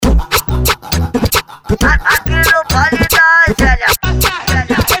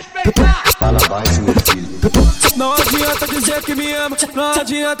dizer que me ama, não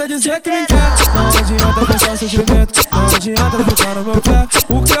adianta dizer que me quer. Não adianta pensar sentimento, não adianta ficar no meu pé.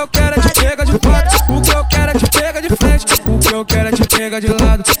 O que eu quero é te pegar de quatro, o que eu quero é te pegar de frente, o que eu quero é te pegar de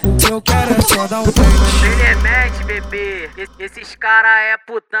lado, o que eu quero é só dar um pé. Remete, bebê, esses cara é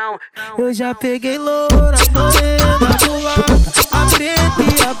putão. Eu já peguei loura, morena, mulata, a preta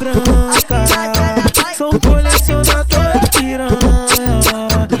e a branca. Sou um colecionador de piranha.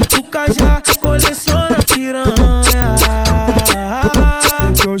 O Caja coleciona piranha.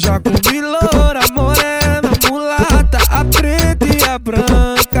 Eu já comi loura, morena, mulata, a preta e a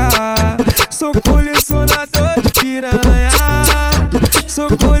branca. Sou colecionador de piranha. Sou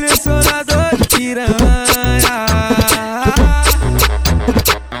colecionador de piranha.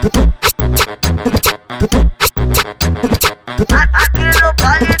 Aqui no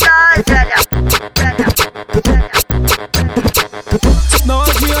baile da velha. Não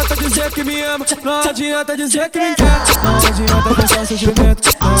adianta dizer que me ama, não adianta dizer que me quer. Não adianta pensar sentimento,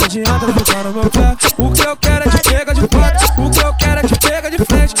 não adianta ficar no meu pé. O que eu quero é te pegar de quatro, o que eu quero é te pegar de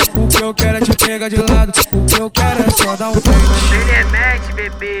frente, o que eu quero é te pegar de lado, o que eu quero é só dar um pé. Remete,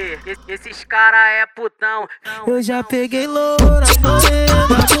 bebê, esses cara é putão. Eu já peguei loura,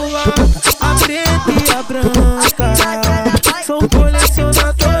 morena, mulata, a preta e a branca. Sou um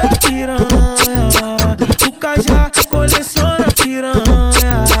colecionador de piranha.